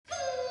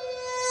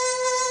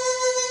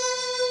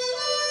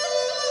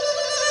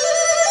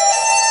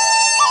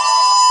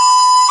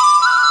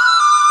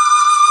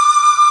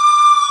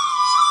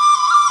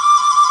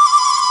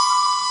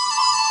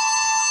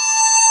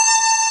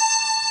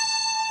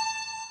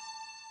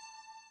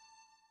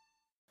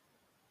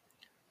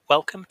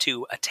Welcome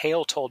to A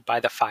Tale Told by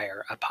the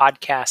Fire, a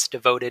podcast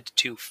devoted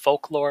to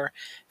folklore,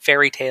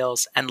 fairy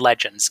tales, and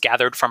legends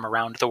gathered from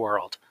around the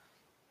world.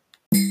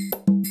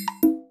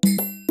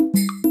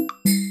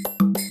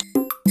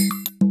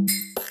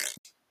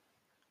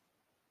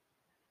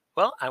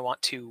 Well, I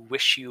want to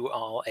wish you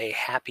all a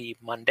happy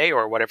Monday,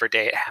 or whatever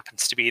day it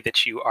happens to be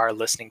that you are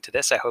listening to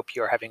this. I hope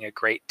you are having a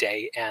great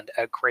day and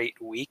a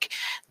great week.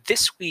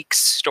 This week's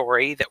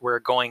story that we're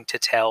going to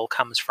tell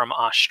comes from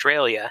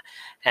Australia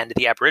and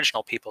the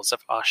Aboriginal peoples of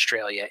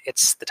Australia.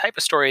 It's the type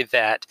of story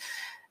that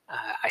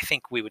I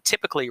think we would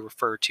typically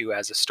refer to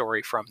as a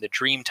story from the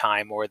dream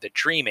time or the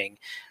dreaming,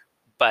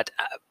 but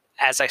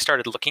as I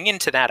started looking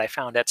into that, I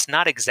found that's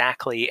not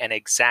exactly an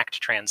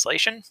exact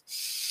translation.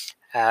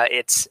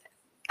 It's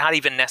not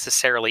even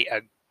necessarily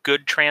a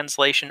good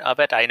translation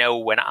of it. I know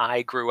when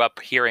I grew up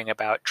hearing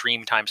about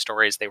Dreamtime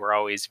stories, they were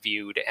always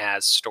viewed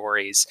as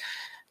stories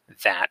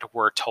that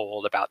were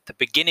told about the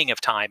beginning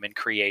of time and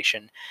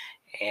creation.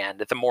 And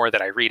the more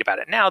that I read about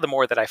it now, the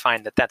more that I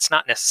find that that's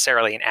not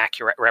necessarily an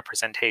accurate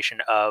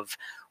representation of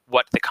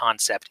what the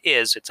concept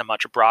is. It's a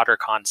much broader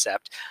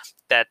concept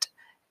that,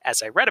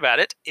 as I read about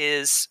it,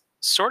 is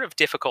sort of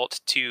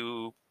difficult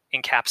to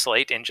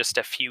encapsulate in just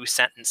a few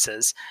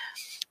sentences.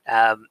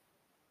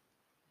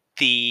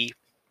 The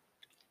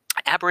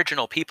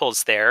Aboriginal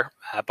peoples there,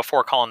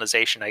 before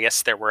colonization, I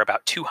guess there were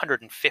about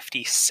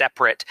 250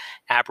 separate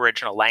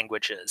Aboriginal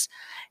languages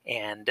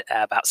and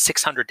about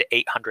 600 to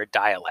 800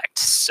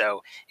 dialects.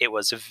 So it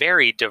was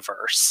very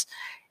diverse.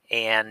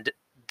 And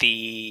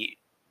the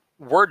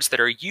words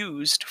that are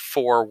used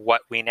for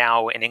what we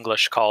now in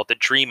English call the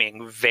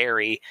dreaming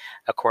vary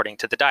according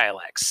to the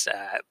dialects.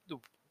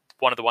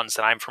 One of the ones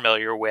that I'm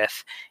familiar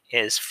with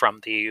is from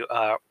the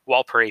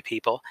Walpuri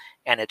people,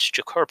 and it's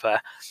Jukurpa.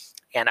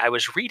 And I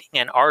was reading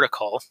an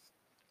article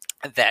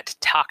that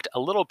talked a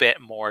little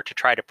bit more to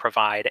try to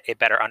provide a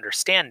better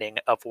understanding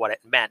of what it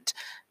meant.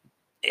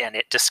 And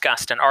it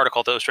discussed an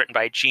article that was written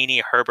by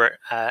Jeannie Herbert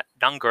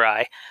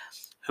Nungarai,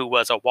 who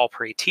was a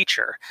Walpuri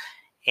teacher.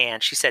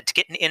 And she said, to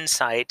get an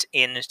insight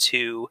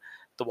into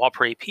the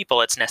Walpuri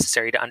people, it's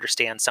necessary to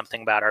understand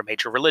something about our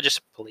major religious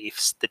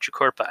beliefs, the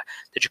Jukurpa.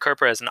 The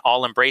Jukurpa is an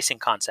all-embracing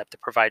concept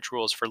that provides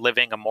rules for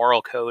living, a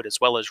moral code,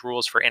 as well as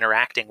rules for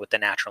interacting with the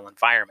natural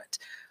environment.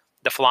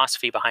 The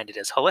philosophy behind it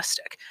is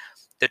holistic.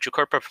 The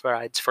Jukurpa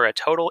provides for a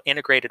total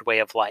integrated way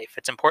of life.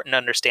 It's important to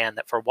understand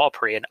that for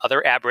Walpuri and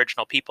other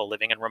Aboriginal people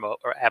living in remote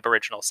or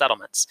Aboriginal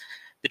settlements,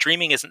 the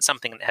dreaming isn't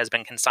something that has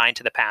been consigned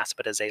to the past,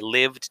 but is a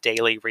lived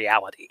daily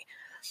reality.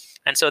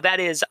 And so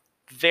that is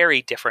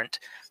very different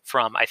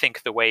from, I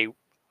think, the way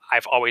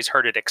I've always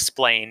heard it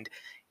explained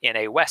in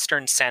a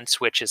Western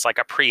sense, which is like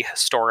a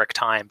prehistoric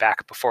time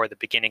back before the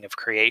beginning of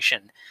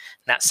creation. And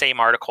that same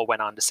article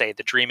went on to say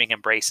the dreaming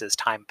embraces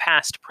time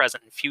past,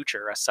 present, and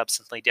future, a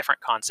substantially different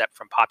concept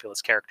from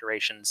populist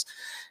characterizations,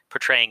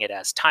 portraying it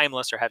as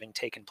timeless or having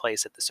taken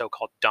place at the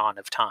so-called dawn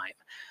of time.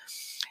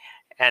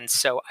 And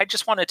so I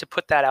just wanted to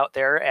put that out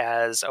there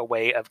as a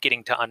way of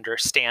getting to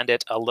understand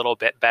it a little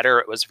bit better.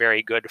 It was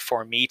very good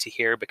for me to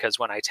hear because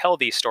when I tell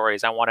these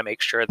stories, I want to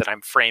make sure that I'm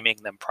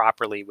framing them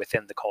properly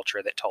within the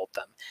culture that told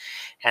them.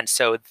 And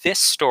so this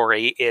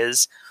story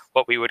is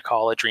what we would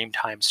call a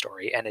Dreamtime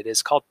story, and it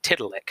is called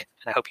Tiddalik,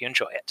 and I hope you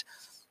enjoy it.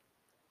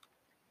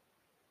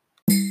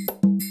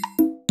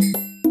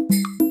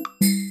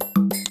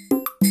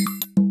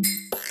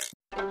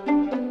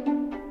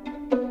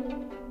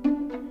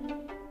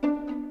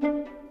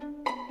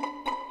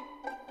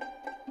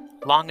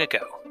 Long ago,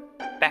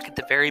 back at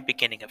the very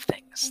beginning of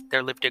things,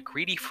 there lived a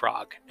greedy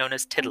frog known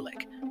as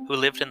Tiddalik, who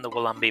lived in the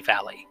Wollumbi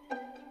Valley.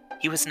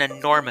 He was an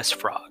enormous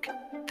frog,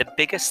 the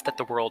biggest that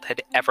the world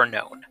had ever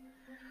known.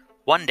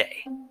 One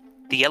day,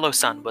 the yellow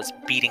sun was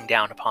beating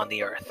down upon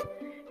the earth.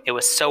 It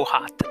was so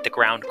hot that the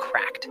ground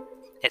cracked.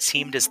 It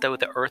seemed as though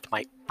the earth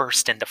might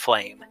burst into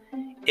flame.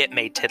 It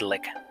made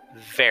Tiddalik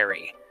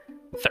very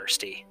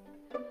thirsty.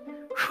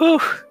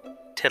 "Whew,"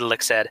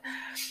 Tiddalik said.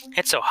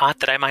 "It's so hot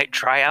that I might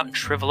dry out and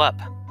shrivel up.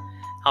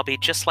 I'll be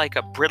just like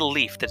a brittle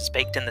leaf that's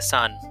baked in the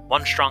sun.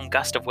 One strong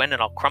gust of wind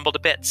and I'll crumble to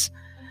bits.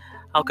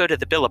 I'll go to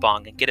the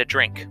billabong and get a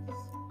drink."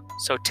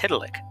 So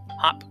Tiddalik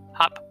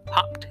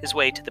hopped his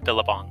way to the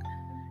billabong.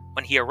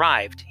 When he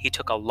arrived, he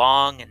took a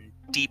long and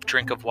deep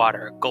drink of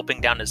water, gulping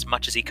down as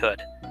much as he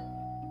could.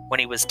 When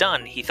he was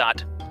done, he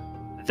thought,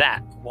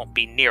 "That won't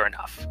be near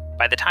enough.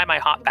 By the time I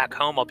hop back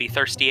home, I'll be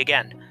thirsty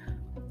again."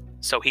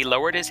 So he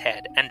lowered his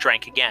head and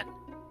drank again.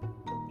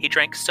 He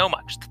drank so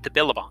much that the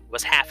billabong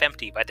was half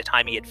empty by the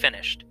time he had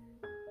finished.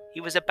 He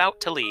was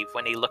about to leave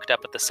when he looked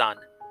up at the sun.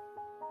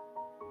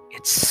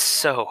 "It's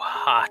so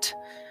hot.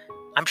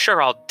 I'm sure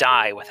I'll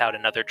die without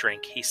another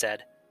drink," he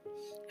said.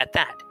 At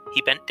that,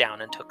 he bent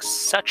down and took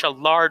such a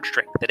large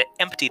drink that it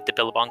emptied the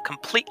billabong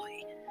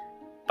completely.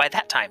 By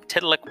that time,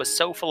 Tiddalik was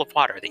so full of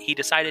water that he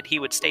decided he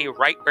would stay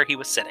right where he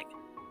was sitting.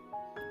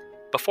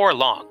 Before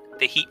long,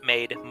 the heat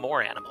made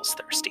more animals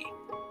thirsty.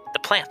 The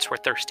plants were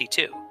thirsty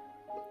too.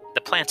 The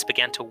plants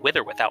began to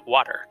wither without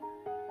water.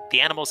 The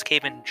animals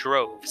came in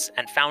droves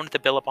and found the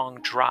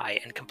billabong dry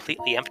and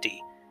completely empty.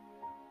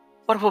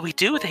 "What will we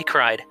do?" they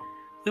cried.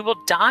 "We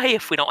will die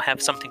if we don't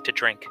have something to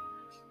drink."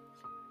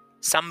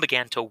 Some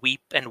began to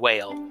weep and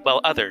wail,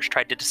 while others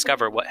tried to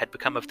discover what had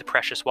become of the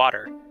precious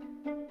water.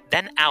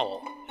 Then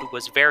Owl, who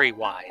was very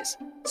wise,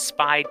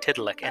 spied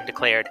Tiddalik and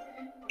declared,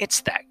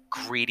 "It's that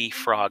greedy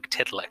frog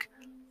Tiddalik.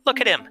 Look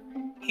at him.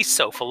 He's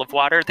so full of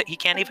water that he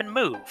can't even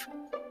move."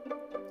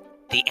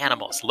 The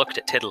animals looked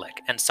at Tiddalik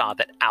and saw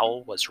that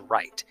Owl was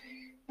right.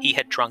 He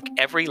had drunk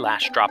every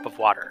last drop of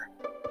water.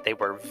 They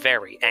were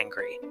very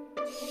angry.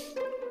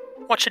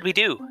 "What should we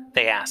do?"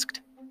 they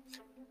asked.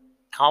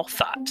 Owl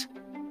thought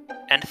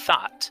and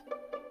thought,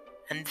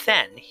 and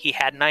then he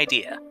had an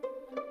idea.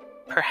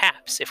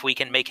 "Perhaps if we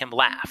can make him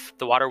laugh,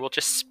 the water will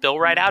just spill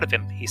right out of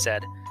him," he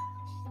said.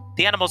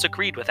 The animals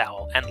agreed with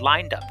Owl and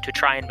lined up to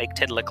try and make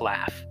Tiddalik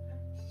laugh.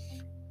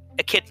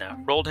 Echidna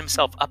rolled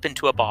himself up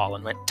into a ball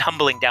and went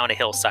tumbling down a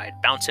hillside,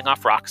 bouncing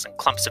off rocks and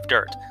clumps of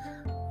dirt.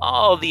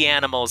 All the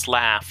animals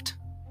laughed,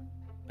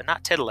 but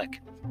not Tiddalik.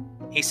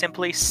 He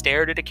simply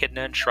stared at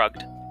Echidna and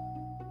shrugged.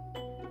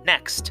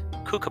 Next,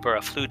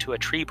 Kookaburra flew to a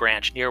tree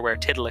branch near where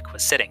Tiddalik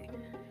was sitting.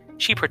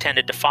 She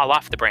pretended to fall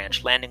off the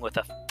branch, landing with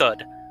a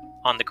thud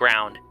on the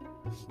ground.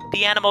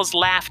 The animals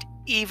laughed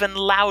even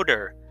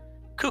louder.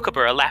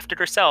 Kookaburra laughed at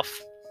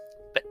herself,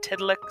 but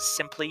Tiddalik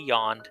simply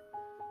yawned.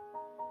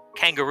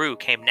 Kangaroo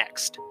came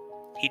next.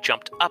 He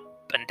jumped up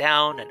and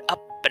down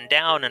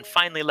and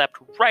finally leapt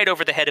right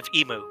over the head of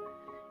Emu.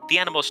 The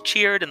animals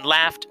cheered and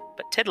laughed,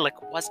 but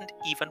Tiddalik wasn't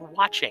even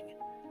watching.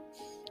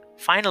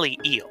 Finally,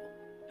 Eel,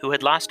 who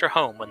had lost her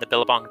home when the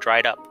billabong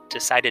dried up,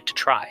 decided to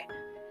try.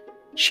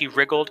 She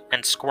wriggled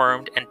and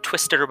squirmed and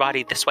twisted her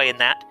body this way and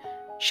that.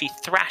 She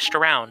thrashed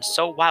around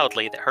so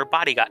wildly that her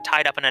body got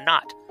tied up in a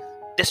knot.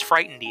 This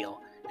frightened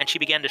Eel, and she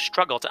began to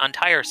struggle to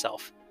untie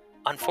herself.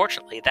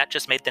 Unfortunately, that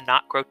just made the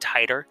knot grow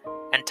tighter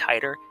and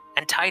tighter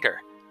and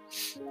tighter.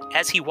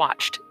 As he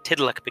watched,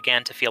 Tiddalik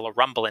began to feel a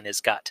rumble in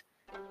his gut.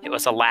 It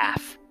was a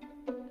laugh.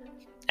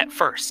 At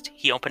first,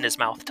 he opened his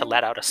mouth to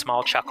let out a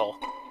small chuckle,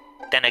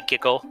 then a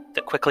giggle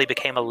that quickly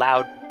became a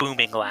loud,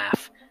 booming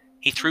laugh.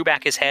 He threw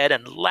back his head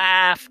and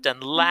laughed,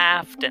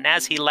 and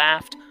as he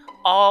laughed,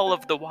 all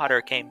of the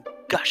water came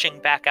gushing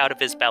back out of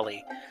his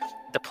belly.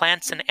 The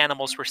plants and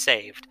animals were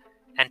saved,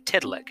 and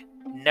Tiddalik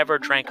never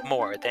drank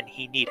more than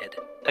he needed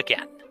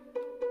again.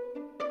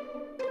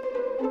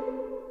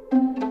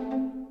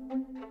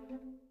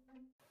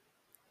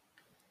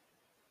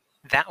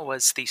 That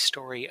was the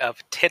story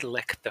of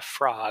Tiddalik the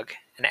Frog,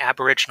 an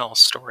Aboriginal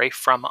story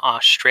from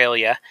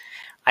Australia.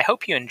 I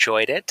hope you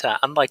enjoyed it.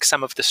 Unlike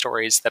some of the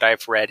stories that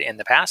I've read in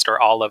the past, or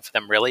all of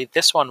them really,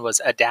 this one was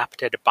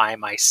adapted by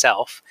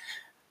myself.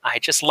 I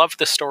just love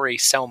the story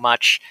so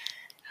much.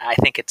 I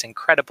think it's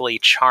incredibly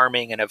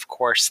charming, and of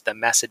course the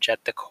message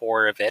at the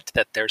core of it,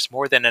 that there's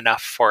more than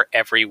enough for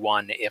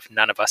everyone if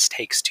none of us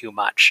takes too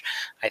much,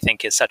 I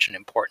think is such an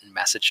important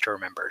message to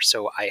remember.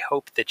 So I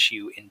hope that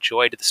you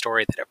enjoyed the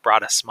story, that it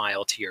brought a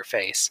smile to your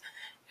face,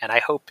 and I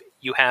hope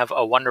you have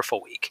a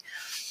wonderful week.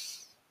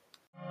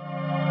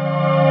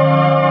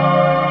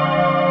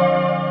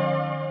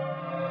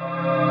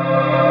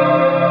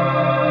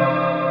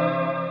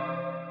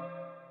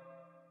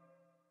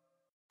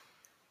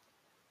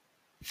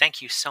 Thank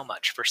you so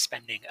much for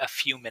spending a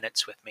few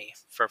minutes with me,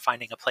 for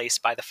finding a place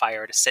by the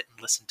fire to sit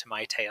and listen to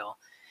my tale.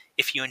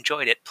 If you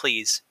enjoyed it,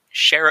 please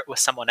share it with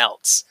someone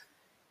else.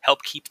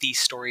 Help keep these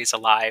stories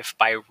alive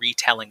by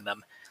retelling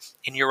them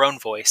in your own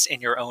voice, in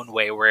your own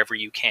way, wherever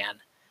you can.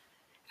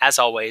 As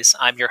always,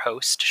 I'm your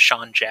host,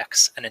 Shaun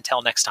Jex, and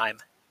until next time,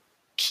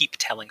 keep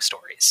telling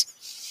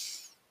stories.